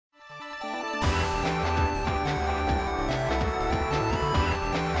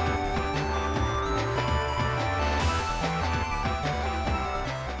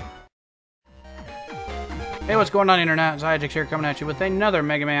Hey, what's going on, Internet? Xiagax here, coming at you with another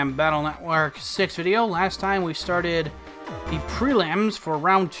Mega Man Battle Network 6 video. Last time we started the prelims for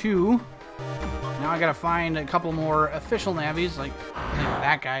round 2. Now I gotta find a couple more official navies, like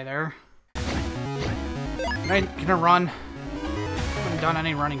that guy there. Right, gonna run. Haven't done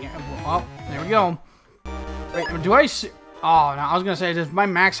any running yet. Oh, there we go. Wait, do I see? Oh, no, I was gonna say, is my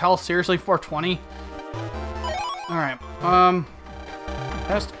max health seriously 420? Alright,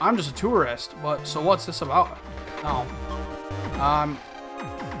 I'm just a tourist, but so what's this about? Oh.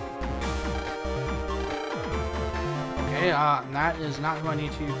 Okay, that is not who I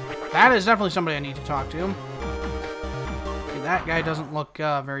need to... That is definitely somebody I need to talk to. Okay, that guy doesn't look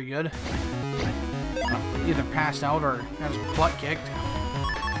very good. Either passed out or has his butt kicked.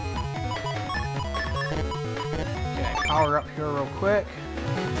 Okay, power up here real quick.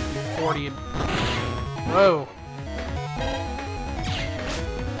 40... Whoa.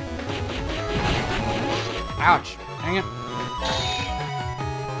 Ouch. Dang it.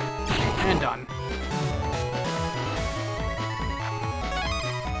 And done.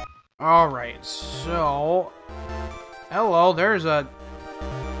 Alright, so... Hello, there's a...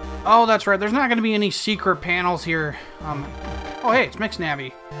 Oh, that's right. There's not going to be any secret panels here. Oh, hey, it's Mix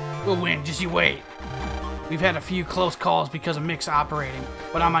Navi. We'll win. Just you wait. We've had a few close calls because of Mix operating.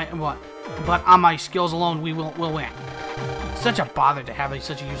 But on my... What? But on my skills alone, we'll win. Such a bother to have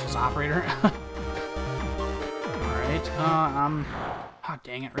such a useless operator. Oh,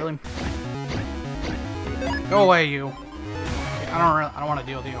 dang it, really? Go away, you. Okay, I don't want to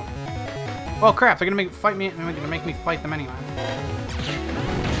deal with you. Well, crap, they're gonna fight me, and they're gonna make me fight them anyway.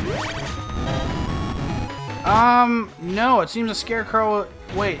 No, it seems a Scarecrow...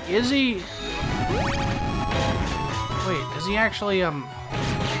 Wait, is he... Wait, is he actually,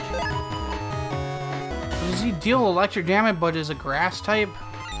 Does he deal electric damage, but is a grass type?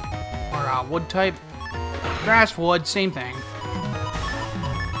 Or a wood type? Grass, wood, same thing.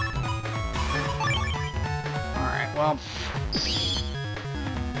 Alright, well.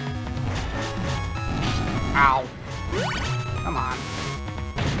 Ow. Come on.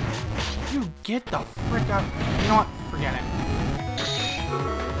 You get the frick out. You know what? Forget it.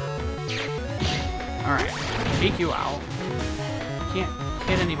 Alright. Take you out. Can't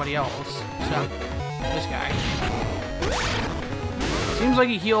hit anybody else except this guy. Seems like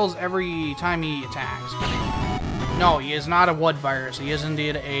he heals every time he attacks. No, he is not a wood virus. He is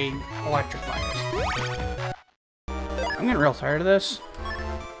indeed a electric virus. I'm getting real tired of this.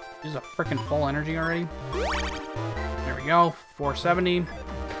 This is a freaking full energy already. There we go. 470. Okay.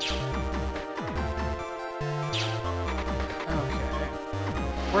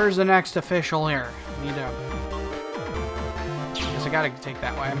 Where's the next official here? I need to... Guess I gotta take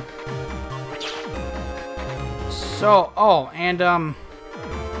that way. So, oh, and,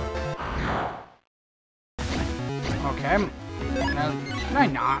 okay. Can I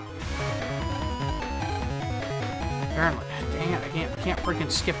not? Apparently. Dang it, I can't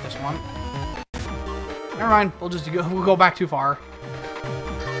freaking skip this one. Never mind, we'll go back too far.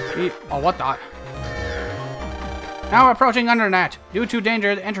 Oh, what the? Now approaching Undernet. Due to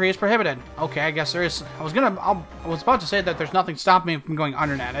danger, the entry is prohibited. Okay, I guess there is. I was about to say that there's nothing stopping me from going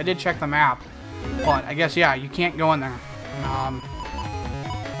Undernet. I did check the map. But I guess, yeah, you can't go in there.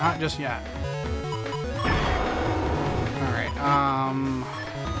 Not just yet. Alright,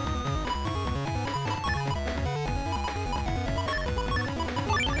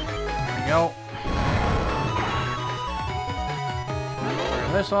 there we go.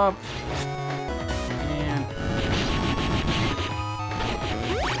 Fire this up. And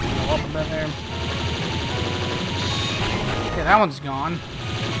go up a bit there. Okay, that one's gone.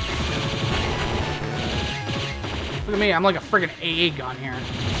 Look at me, I'm like a friggin' AA gun here.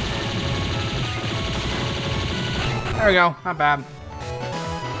 There we go, not bad.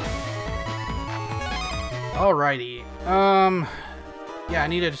 Alrighty. Yeah, I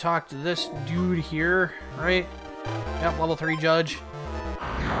needed to talk to this dude here, right? Yep, level 3 judge.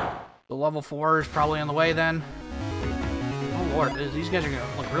 The level 4 is probably on the way then. Oh lord, these guys are gonna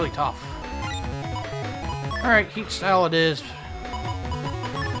look really tough. Alright, heat style it is.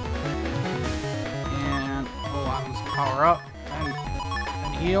 Power up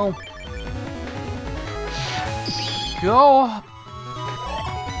and heal. Go.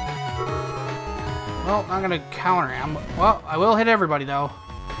 Well, I'm gonna counter him. Well, I will hit everybody though.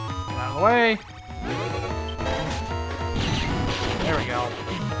 Get out of the way. There we go.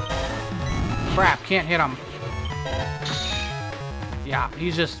 Crap, can't hit him. Yeah,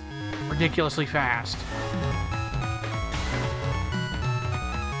 he's just ridiculously fast.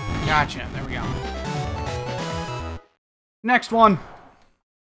 Gotcha. There we go. Next one.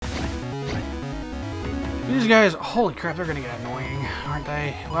 These guys, holy crap, they're gonna get annoying, aren't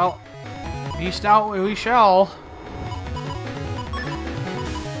they? Well, beast out we shall.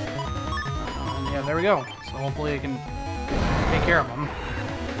 Yeah, there we go. So hopefully I can take care of them.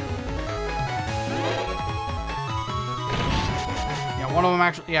 Yeah, one of them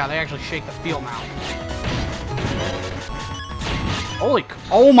actually, yeah, they actually shake the field now. Holy,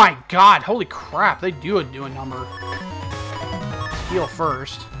 oh my god, holy crap, they do a number. Let's heal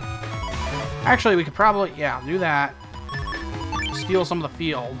first. Actually, we could probably, yeah, do that. Steal some of the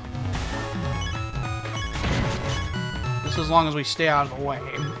field. Just as long as we stay out of the way.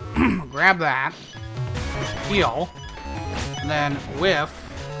 Grab that. Heal. And then whiff.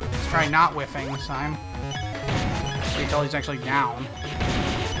 Let's try not whiffing this time. Wait till he's actually down.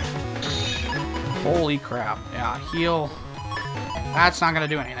 Holy crap. Yeah, heal. That's not going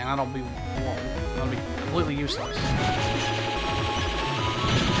to do anything. That'll be completely useless.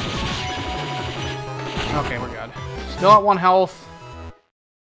 Okay, we're good. Still at 1 health.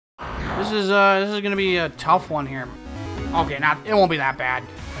 This is gonna be a tough one here. Okay, it won't be that bad.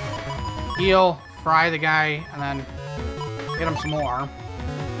 Heal, fry the guy, and then hit him some more.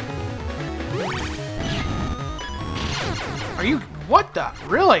 Are you, what the,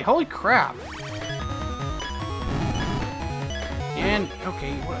 really? Holy crap. And,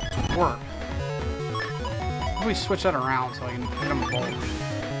 okay, what a twerp. How do we switch that around so I can hit him both?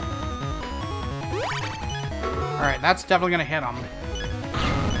 Alright, that's definitely gonna hit him.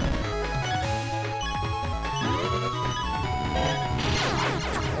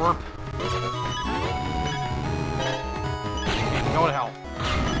 Twerp. Okay, go to hell.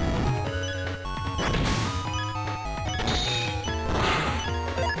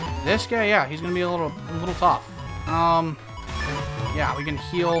 This guy, yeah, he's gonna be a little tough. Yeah, we can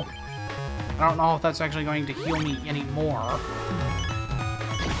heal. I don't know if that's actually going to heal me anymore.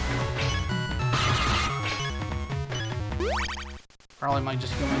 Probably might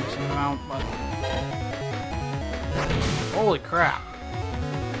just heal me some amount, but holy crap.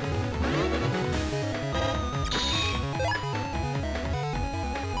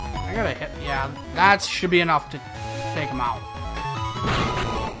 I gotta hit, yeah, that should be enough to take him out.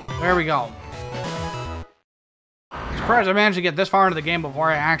 There we go. Surprised I managed to get this far into the game before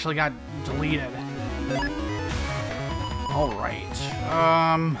I actually got deleted. Alright.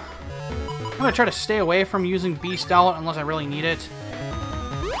 I'm gonna try to stay away from using Beast Out unless I really need it.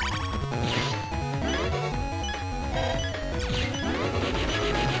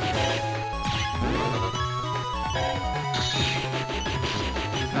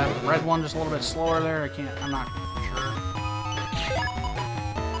 Is that red one just a little bit slower there? I'm not sure.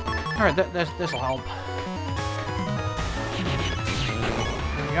 Alright, this'll help.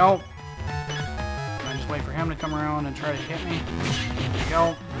 There we go. I just wait for him to come around and try to hit me. There we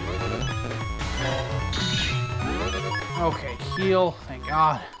go. Okay, heal. Thank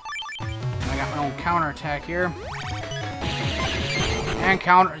God. I got my own counterattack here. And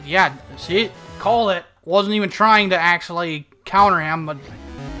counter. Yeah, see? Called it. Wasn't even trying to actually counter him, but.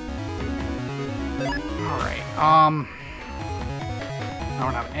 Alright, I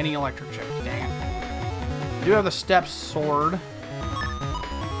don't have any electric chip. Dang it. I do have the step sword.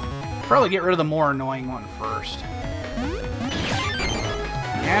 Probably get rid of the more annoying one first.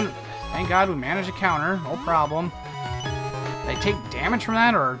 And thank God we managed to counter. No problem. They take damage from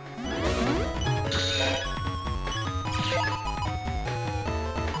that, or?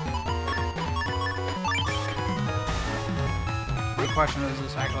 The question is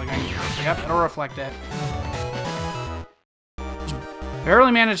this actually going to... Yep, it'll reflect it. Just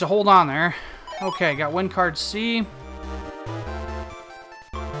barely managed to hold on there. Okay, got WinCard C.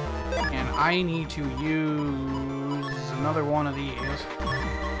 And I need to use another one of these.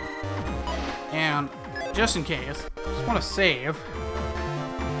 And just in case, just want to save.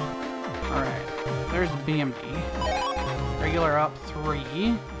 Alright, there's the BMD. Regular up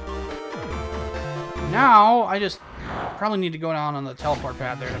 3. Now, I just probably need to go down on the teleport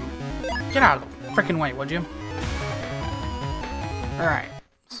pad there to get out of the frickin' way, would you? Alright,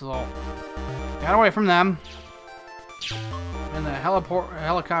 so got away from them. And the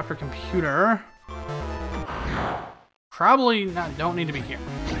helicopter computer. Probably not, don't need to be here.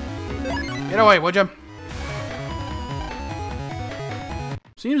 Get away, would you?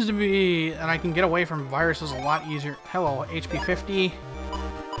 Seems to be that I can get away from viruses a lot easier. Hello, HP 50.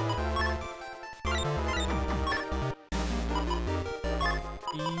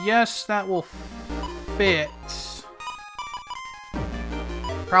 Yes, that will fit.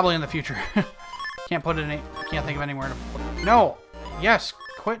 Probably in the future. Can't put it in. Can't think of anywhere to put it. No. Yes.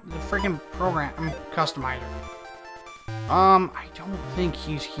 Quit the freaking program. Customizer. I don't think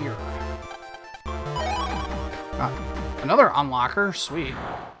he's here. Another unlocker, sweet.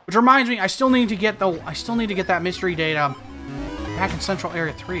 Which reminds me, I still need to get that mystery data back in Central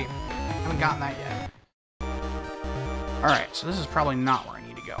Area 3. I haven't gotten that yet. Alright, so this is probably not where I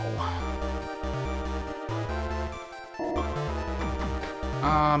need to go.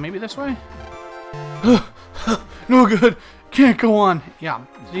 Maybe this way? No good. Can't go on. Yeah,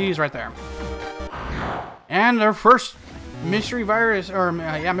 he's right there. And our first mystery virus, or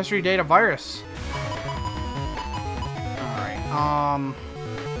yeah, mystery data virus. Alright, I'm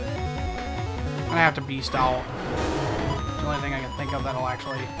gonna have to beast out. The only thing I can think of that'll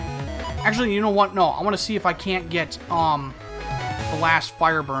actually, you know what? No, I want to see if I can't get the last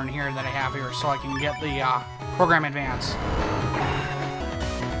fire burn here that I have here, so I can get the program advance.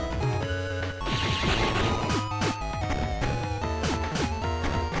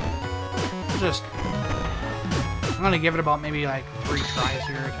 I'm gonna give it about maybe like 3 tries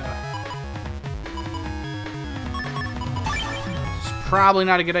here to. It's probably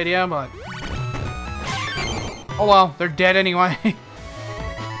not a good idea, but oh well, they're dead anyway.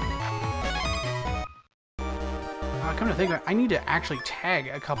 Come to think of it, I need to actually tag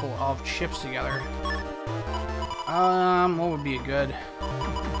a couple of chips together. What would be a good?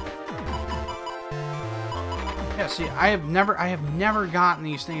 Yeah, see, I have never gotten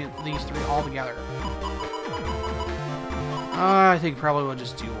these 3 all together. I think probably we'll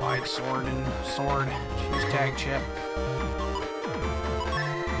just do wide sword and sword. Choose tag chip.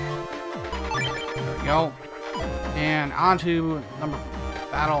 There we go. And on to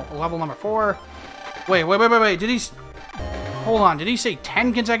level number 4. Wait. Did he? Hold on. Did he say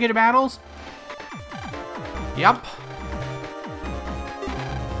 10 consecutive battles? Yep.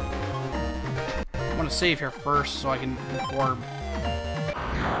 I want to save here first so I can before.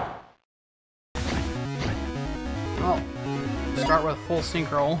 Oh. Start with full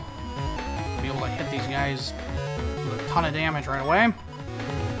synchro. Be able to hit these guys with a ton of damage right away.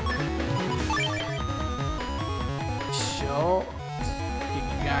 So, let's get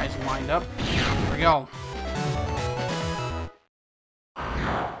you guys lined up. Here we go.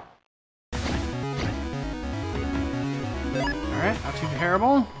 Alright, not too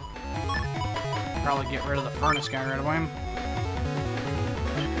terrible. Probably get rid of the furnace guy right away.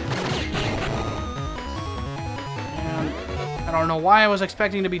 I don't know why I was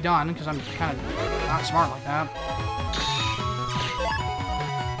expecting to be done, because I'm kind of not smart like that.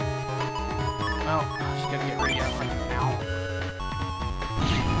 Well, I just gotta get rid of it now.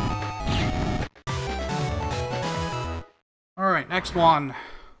 Alright, next one.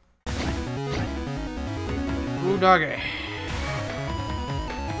 Ooh, doggy.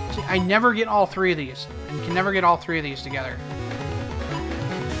 See, I never get all 3 of these. And can never get all 3 of these together.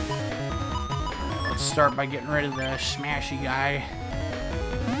 Start by getting rid of the smashy guy.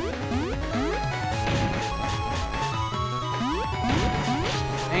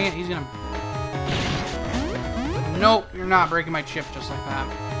 Dang it, he's gonna... Nope, you're not breaking my chip just like that.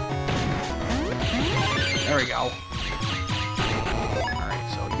 There we go.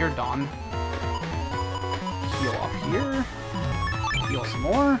 Alright, so you're done. Heal up here. Heal some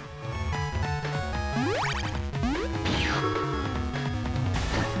more.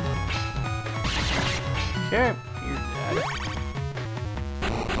 Okay, you're dead.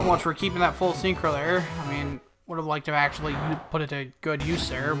 So much for keeping that full synchro there. I mean, would have liked to actually put it to good use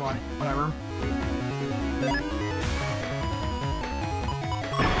there, but whatever.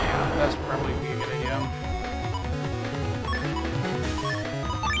 Yeah, that's probably be a good idea.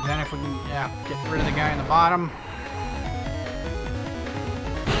 Then if we can, yeah, get rid of the guy in the bottom.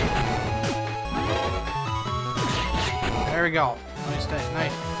 There we go.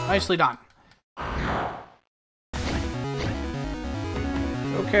 Nicely done.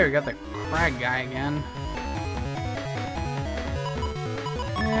 Okay, we got the crag guy again.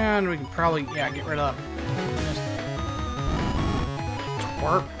 And we can probably, yeah, get rid of this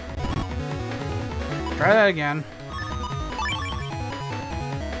twerp. Try that again.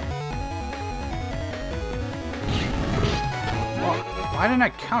 Whoa, why didn't I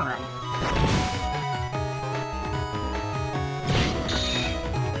counter him?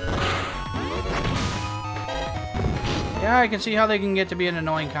 Yeah, I can see how they can get to be an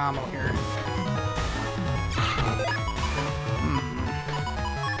annoying combo here. Let's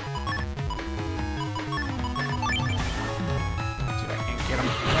see if I can't get him.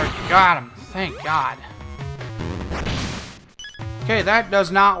 There, got him. Thank God. Okay, that does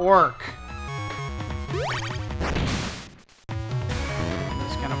not work.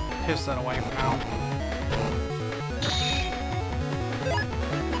 Just kind of piss that away for now.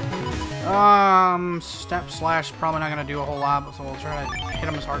 Step slash probably not gonna do a whole lot, so we'll try to hit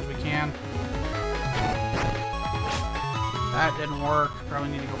him as hard as we can. That didn't work. Probably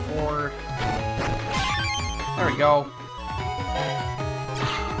need to go forward. There we go.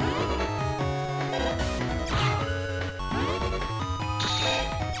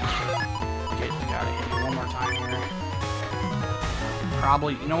 Okay, just gotta hit you one more time here.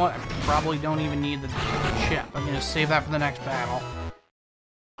 Probably, you know what? I probably don't even need the chip. I'm gonna save that for the next battle.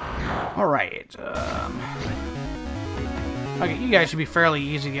 Alright, okay, you guys should be fairly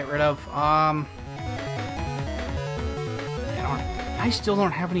easy to get rid of. I still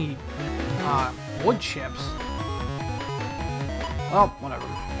don't have any wood chips. Well, whatever.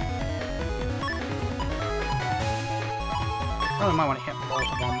 Probably might want to hit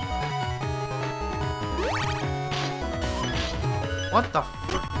both of them. What the f-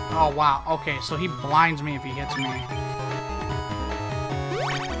 Oh, wow. Okay, so he blinds me if he hits me.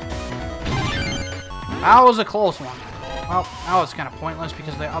 That was a close one. Well, that was kind of pointless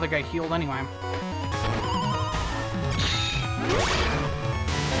because the other guy healed anyway.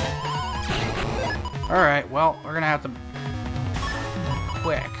 Alright, well, we're gonna have to...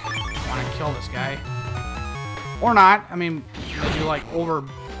 quick. I want to kill this guy. Or not. I mean, I do like over...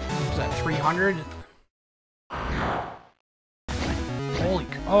 Is that 300? Holy...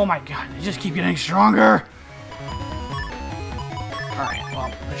 Oh my god, they just keep getting stronger! Alright, well,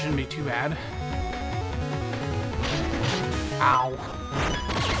 that shouldn't be too bad. Ow.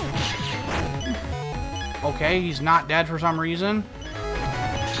 Okay, he's not dead for some reason.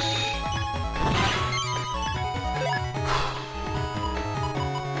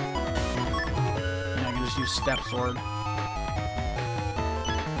 Step sword. If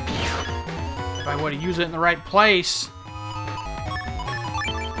I would have used it in the right place.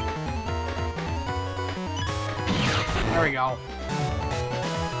 There we go.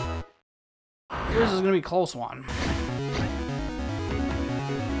 This is gonna be a close one.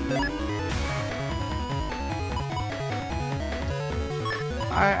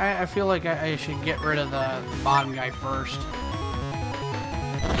 I feel like I should get rid of the bottom guy first.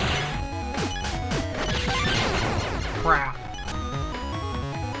 Crap.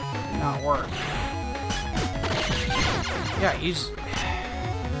 Did not work. Yeah, he's...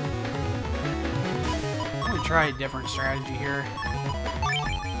 Let me try a different strategy here.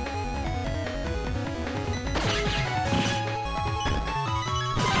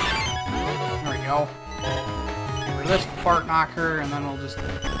 There we go. Get rid of this fart knocker, and then we'll just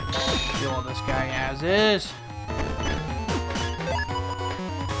deal with this guy as is.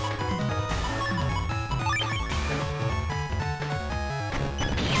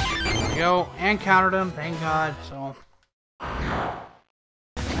 Go and countered him, thank God. So,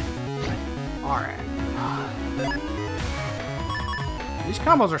 alright. These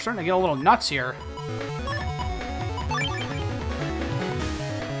combos are starting to get a little nuts here.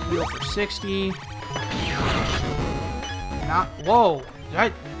 Heal for 60. Not. Whoa!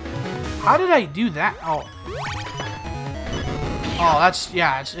 How did I do that? Oh. Oh, that's,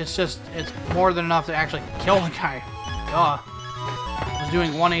 yeah. It's just, it's more than enough to actually kill the guy. Duh.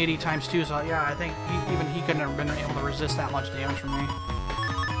 Doing 180 times 2, so yeah, I think even he couldn't have been able to resist that much damage from me.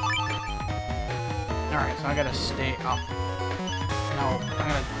 Alright, so I gotta stay up. No, I'm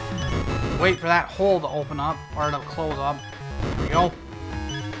gonna wait for that hole to open up, or to close up. There we go.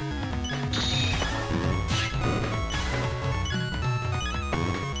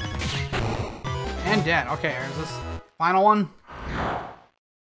 And dead. Okay, is this final one?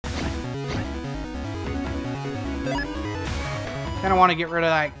 Kind of want to get rid of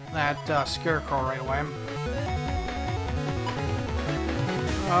that scarecrow right away.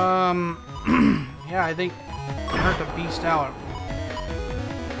 Yeah, I think I hurt the beast out.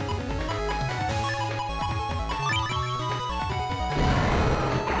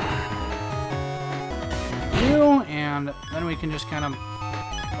 And then we can just kind of...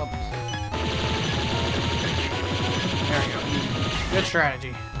 Oops. There we go. Good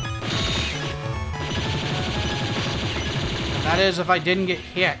strategy. That is if I didn't get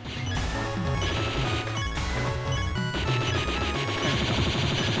hit.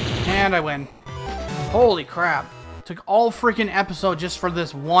 And I win. Holy crap. Took all freaking episode just for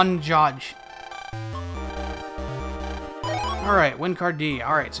this one judge. Alright, WinCard D.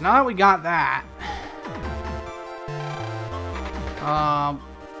 Alright, so now that we got that,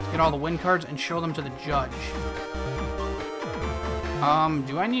 let's get all the WinCards and show them to the judge.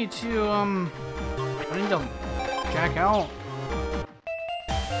 Do I need to, jack out?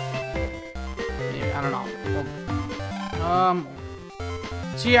 Maybe, I don't know. Well,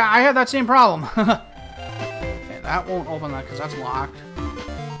 so yeah, I had that same problem. Okay, that won't open that because that's locked. Oh,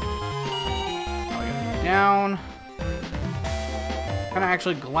 I gotta go down. Kinda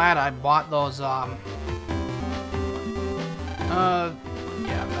actually glad I bought those,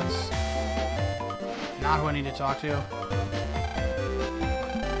 Yeah, that's not who I need to talk to.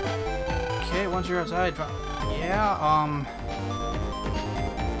 Okay, once you're outside, yeah,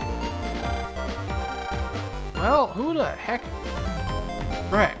 well, who the heck?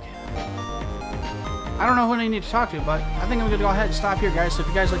 Greg. I don't know who I need to talk to, but I think I'm going to go ahead and stop here, guys. So if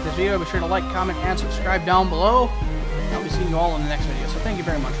you guys like this video, be sure to like, comment, and subscribe down below. I'll be seeing you all in the next video. So thank you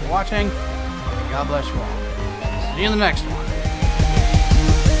very much for watching, and God bless you all. See you in the next one.